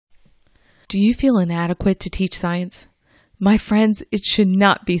Do you feel inadequate to teach science? My friends, it should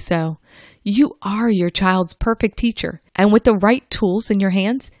not be so. You are your child's perfect teacher, and with the right tools in your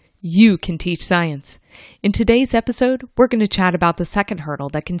hands, you can teach science. In today's episode, we're going to chat about the second hurdle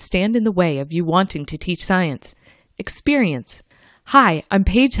that can stand in the way of you wanting to teach science: experience. Hi, I'm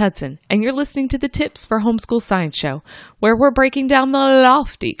Paige Hudson, and you're listening to the Tips for Homeschool Science Show, where we're breaking down the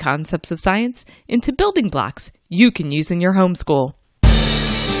lofty concepts of science into building blocks you can use in your homeschool.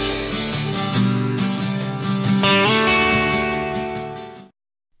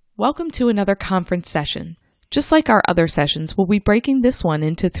 Welcome to another conference session. Just like our other sessions, we'll be breaking this one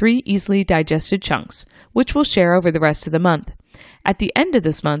into 3 easily digested chunks, which we'll share over the rest of the month. At the end of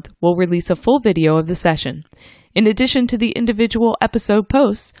this month, we'll release a full video of the session. In addition to the individual episode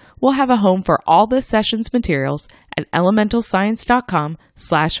posts, we'll have a home for all this session's materials at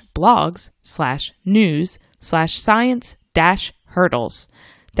elementalscience.com/blogs/news/science-hurdles.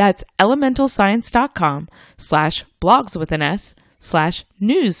 That's elementalscience.com/blogs with an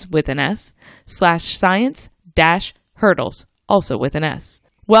S/news with an S/science-hurdles, also with an S.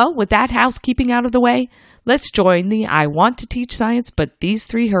 Well, with that housekeeping out of the way, let's join the I want to teach science, but these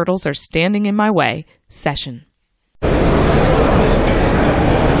 3 hurdles are standing in my way session.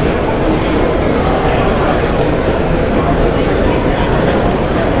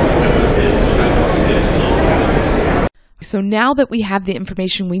 So now that we have the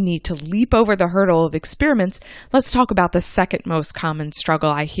information we need to leap over the hurdle of experiments, let's talk about the second most common struggle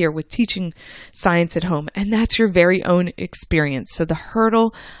I hear with teaching science at home, and that's your very own experience. So the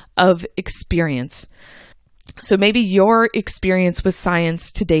hurdle of experience. So maybe your experience with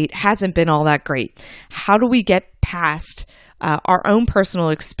science to date hasn't been all that great. How do we get past our own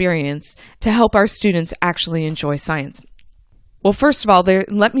personal experience to help our students actually enjoy science? Well, first of all,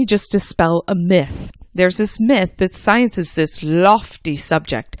 let me just dispel a myth. There's this myth that science is this lofty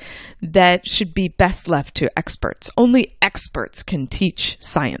subject that should be best left to experts. Only experts can teach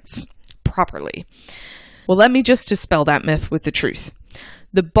science properly. Well, let me just dispel that myth with the truth.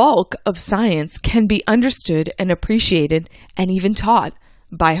 The bulk of science can be understood and appreciated and even taught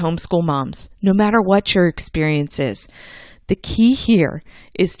by homeschool moms, no matter what your experience is. The key here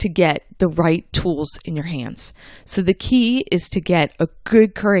is to get the right tools in your hands. So the key is to get a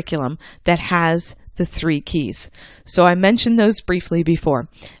good curriculum that has the 3 keys. So I mentioned those briefly before,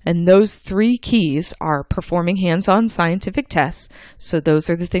 and those 3 keys are performing hands-on scientific tests. So those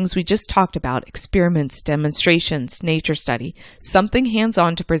are the things we just talked about: experiments, demonstrations, nature study, something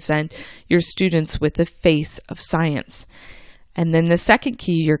hands-on to present your students with the face of science. And then the second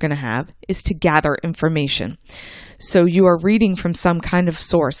key you're going to have is to gather information. So you are reading from some kind of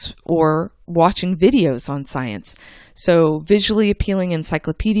source or watching videos on science. So visually appealing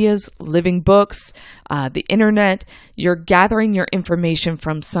encyclopedias, living books, the internet. You're gathering your information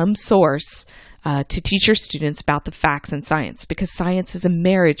from some source to teach your students about the facts in science, because science is a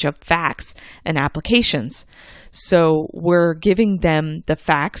marriage of facts and applications. So we're giving them the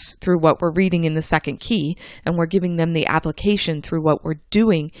facts through what we're reading in the second key, and we're giving them the application through what we're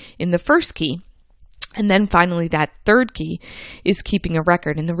doing in the first key. And then finally, that third key is keeping a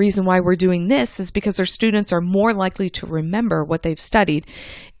record. And the reason why we're doing this is because our students are more likely to remember what they've studied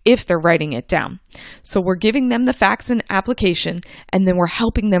if they're writing it down. So we're giving them the facts and application, and then we're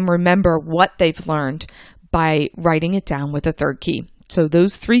helping them remember what they've learned by writing it down with a third key. So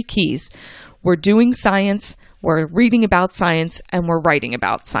those 3 keys: we're doing science, we're reading about science, and we're writing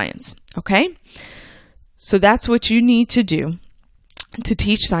about science. Okay? So that's what you need to do to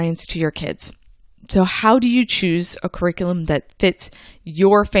teach science to your kids. So how do you choose a curriculum that fits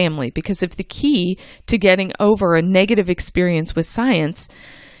your family? Because if the key to getting over a negative experience with science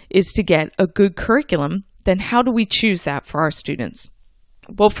is to get a good curriculum, then how do we choose that for our students?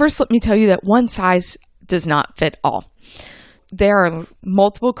 Well, first, let me tell you that one size does not fit all. There are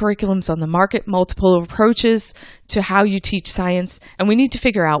multiple curriculums on the market, multiple approaches to how you teach science, and we need to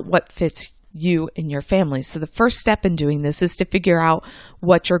figure out what fits you and your family. So the first step in doing this is to figure out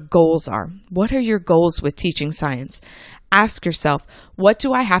what your goals are. What are your goals with teaching science? Ask yourself, what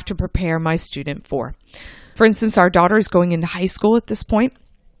do I have to prepare my student for? For instance, our daughter is going into high school at this point,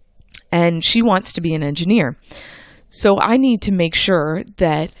 and she wants to be an engineer. So I need to make sure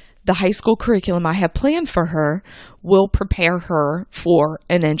that the high school curriculum I have planned for her will prepare her for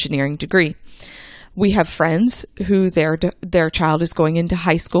an engineering degree. We have friends who their child is going into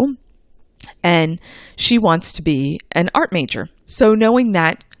high school, and she wants to be an art major. So knowing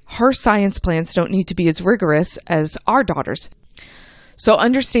that her science plans don't need to be as rigorous as our daughter's. So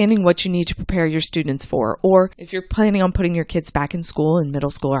understanding what you need to prepare your students for, or if you're planning on putting your kids back in school, in middle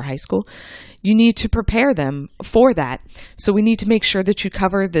school or high school, you need to prepare them for that. So we need to make sure that you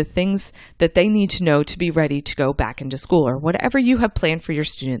cover the things that they need to know to be ready to go back into school, or whatever you have planned for your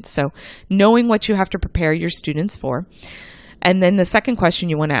students. So knowing what you have to prepare your students for. And then the second question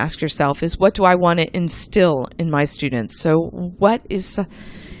you want to ask yourself is, what do I want to instill in my students? So what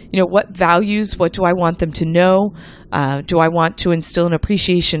values, what do I want them to know? Do I want to instill an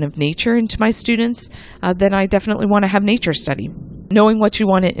appreciation of nature into my students? Then I definitely want to have nature study. Knowing what you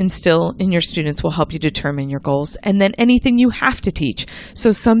want to instill in your students will help you determine your goals. And then anything you have to teach.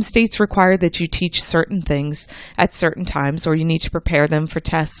 So some states require that you teach certain things at certain times, or you need to prepare them for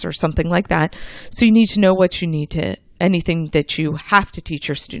tests or something like that. So you need to know what you need to, anything that you have to teach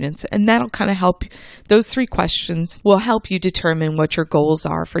your students. And that'll kind of help. Those 3 questions will help you determine what your goals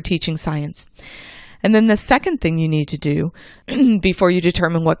are for teaching science. And then the second thing you need to do before you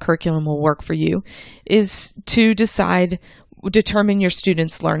determine what curriculum will work for you is to determine your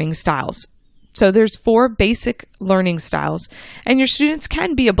students' learning styles. So there's 4 basic learning styles, and your students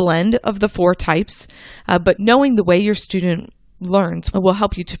can be a blend of the 4 types, but knowing the way your student learns will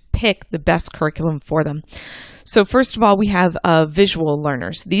help you to pick the best curriculum for them. So first of all, we have visual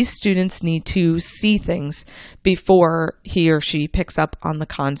learners. These students need to see things before he or she picks up on the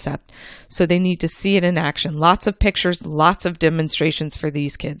concept. So they need to see it in action. Lots of pictures, lots of demonstrations for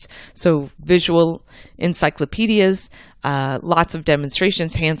these kids. So visual encyclopedias, lots of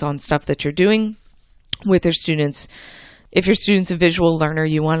demonstrations, hands-on stuff that you're doing with your students. If your student's a visual learner,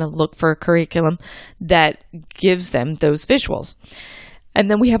 you want to look for a curriculum that gives them those visuals. And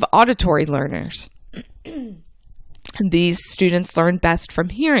then we have auditory learners. These students learn best from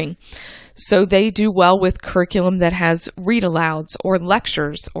hearing. So they do well with curriculum that has read-alouds or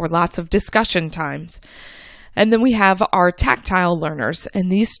lectures or lots of discussion times. And then we have our tactile learners, and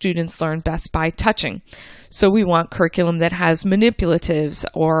these students learn best by touching. So we want curriculum that has manipulatives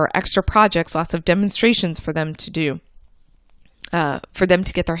or extra projects, lots of demonstrations for them to do, for them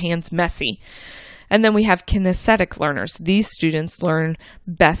to get their hands messy. And then we have kinesthetic learners. These students learn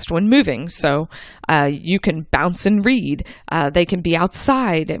best when moving. So you can bounce and read. They can be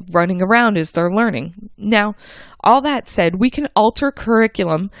outside running around as they're learning. Now, all that said, we can alter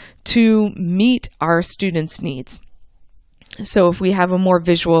curriculum to meet our students' needs. So if we have a more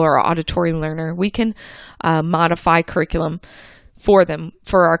visual or auditory learner, we can modify curriculum for them.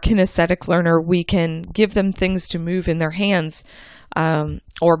 For our kinesthetic learner, we can give them things to move in their hands,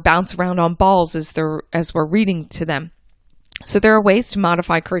 or bounce around on balls as we're reading to them. So there are ways to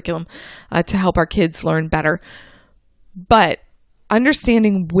modify curriculum to help our kids learn better. But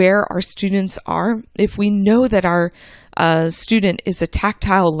understanding where our students are, if we know that our student is a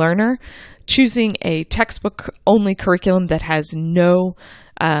tactile learner, choosing a textbook-only curriculum that has no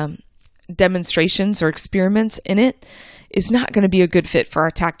demonstrations or experiments in it is not going to be a good fit for our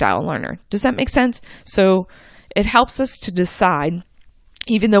tactile learner. Does that make sense? So it helps us to decide,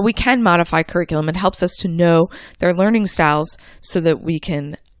 even though we can modify curriculum, it helps us to know their learning styles so that we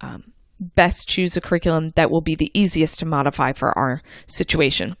can best choose a curriculum that will be the easiest to modify for our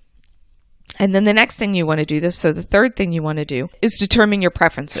situation. And then the next thing you want to do so the third thing you want to do is determine your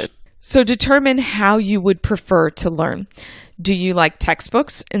preferences. So determine how you would prefer to learn. Do you like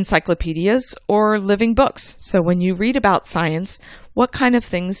textbooks, encyclopedias, or living books? So when you read about science, what kind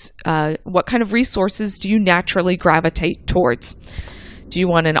of resources do you naturally gravitate towards? Do you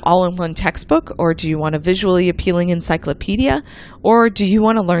want an all-in-one textbook, or do you want a visually appealing encyclopedia, or do you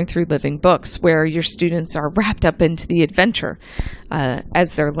want to learn through living books where your students are wrapped up into the adventure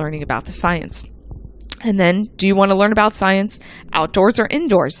as they're learning about the science? And then, do you want to learn about science outdoors or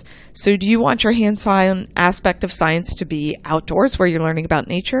indoors? So do you want your hands-on aspect of science to be outdoors where you're learning about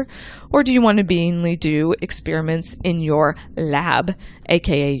nature? Or do you want to mainly do experiments in your lab,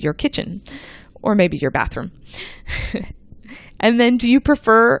 aka your kitchen, or maybe your bathroom? And then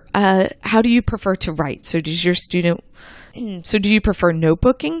how do you prefer to write? So do you prefer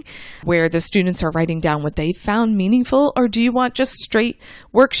notebooking, where the students are writing down what they found meaningful, or do you want just straight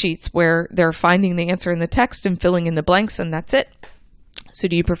worksheets where they're finding the answer in the text and filling in the blanks and that's it? So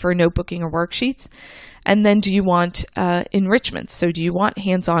do you prefer notebooking or worksheets? And then do you want enrichment? So do you want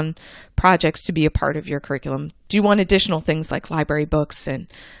hands-on projects to be a part of your curriculum? Do you want additional things like library books and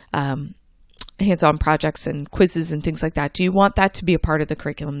hands-on projects and quizzes and things like that? Do you want that to be a part of the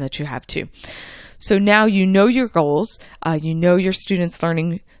curriculum that you have too? So now you know your goals, you know your students'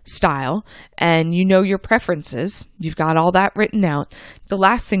 learning style, and you know your preferences. You've got all that written out. The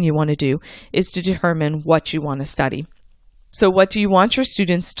last thing you want to do is to determine what you want to study. So what do you want your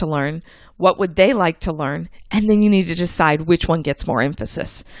students to learn? what would they like to learn, and then you need to decide which one gets more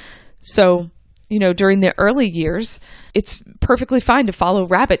emphasis. So, during the early years, it's perfectly fine to follow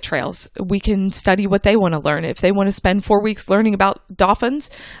rabbit trails. We can study what they want to learn. If they want to spend 4 weeks learning about dolphins,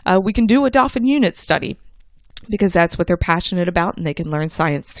 we can do a dolphin unit study, because that's what they're passionate about, and they can learn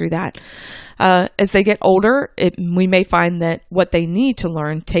science through that. As they get older, we may find that what they need to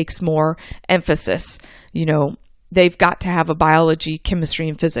learn takes more emphasis. They've got to have a biology, chemistry,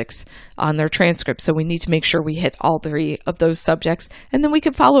 and physics on their transcript, so we need to make sure we hit all 3 of those subjects, and then we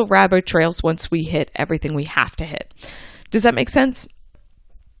can follow rabbit trails once we hit everything we have to hit. Does that make sense?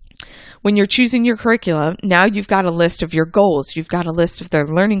 When you're choosing your curriculum, now you've got a list of your goals, you've got a list of their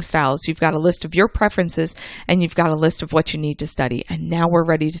learning styles, you've got a list of your preferences, and you've got a list of what you need to study. And now we're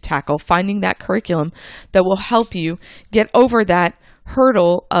ready to tackle finding that curriculum that will help you get over that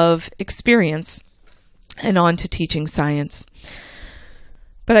hurdle of experience and on to teaching science.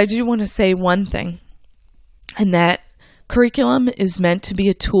 But I do want to say one thing, and that curriculum is meant to be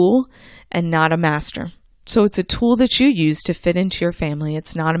a tool and not a master. So it's a tool that you use to fit into your family.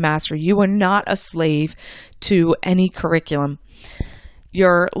 It's not a master. You are not a slave to any curriculum.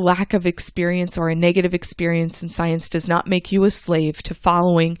 Your lack of experience or a negative experience in science does not make you a slave to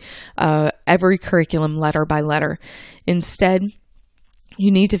following every curriculum letter by letter. Instead,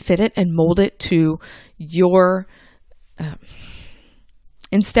 you need to fit it and mold it to your...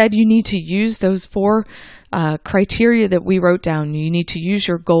 Instead, you need to use those 4 criteria that we wrote down. You need to use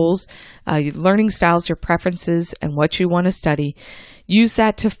your goals, your learning styles, your preferences, and what you want to study. Use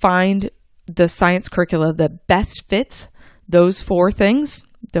that to find the science curricula that best fits those 4 things,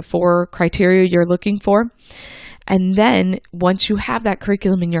 the 4 criteria you're looking for. And then once you have that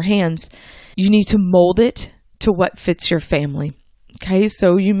curriculum in your hands, you need to mold it to what fits your family. Okay,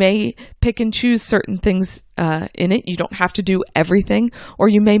 so you may pick and choose certain things in it. You don't have to do everything, or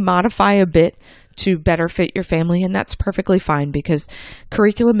you may modify a bit to better fit your family, and that's perfectly fine, because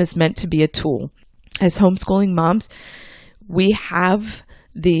curriculum is meant to be a tool. As homeschooling moms, we have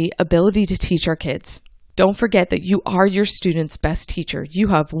the ability to teach our kids. Don't forget that you are your student's best teacher. You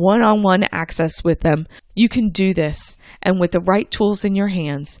have one-on-one access with them. You can do this, and with the right tools in your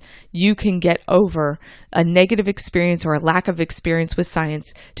hands, you can get over a negative experience or a lack of experience with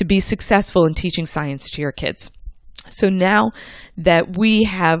science to be successful in teaching science to your kids. So now that we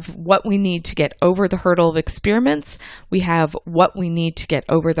have what we need to get over the hurdle of experiments, we have what we need to get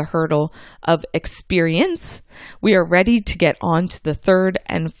over the hurdle of experience, we are ready to get on to the 3rd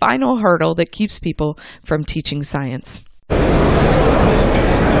and final hurdle that keeps people from teaching science.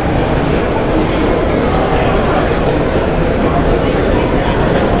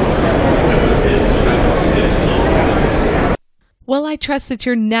 Well, I trust that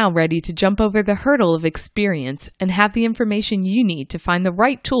you're now ready to jump over the hurdle of experience and have the information you need to find the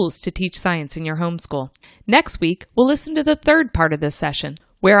right tools to teach science in your homeschool. Next week, we'll listen to the 3rd part of this session,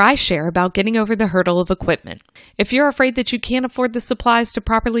 where I share about getting over the hurdle of equipment. If you're afraid that you can't afford the supplies to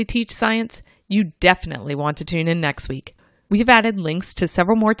properly teach science, you definitely want to tune in next week. We've added links to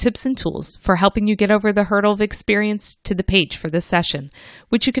several more tips and tools for helping you get over the hurdle of experience to the page for this session,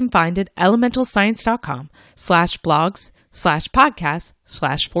 which you can find at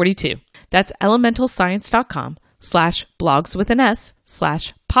elementalscience.com/blogs/podcast/42. That's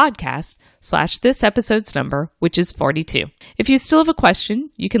elementalscience.com/blogs/podcast/this episode's number, which is 42. If you still have a question,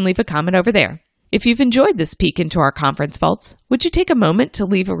 you can leave a comment over there. If you've enjoyed this peek into our conference vaults, would you take a moment to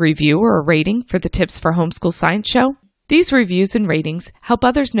leave a review or a rating for the Tips for Homeschool Science show? These reviews and ratings help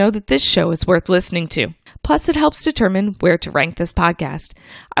others know that this show is worth listening to. Plus, it helps determine where to rank this podcast.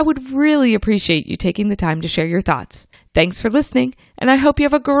 I would really appreciate you taking the time to share your thoughts. Thanks for listening, and I hope you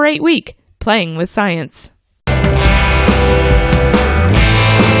have a great week playing with science.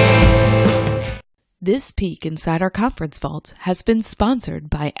 This peek inside our conference vault has been sponsored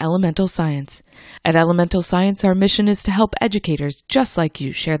by Elemental Science. At Elemental Science, our mission is to help educators just like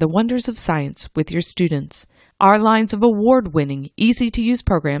you share the wonders of science with your students. Our lines of award-winning, easy-to-use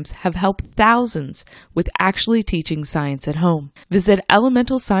programs have helped thousands with actually teaching science at home. Visit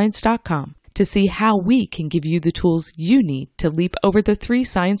elementalscience.com to see how we can give you the tools you need to leap over the 3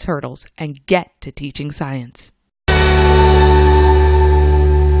 science hurdles and get to teaching science.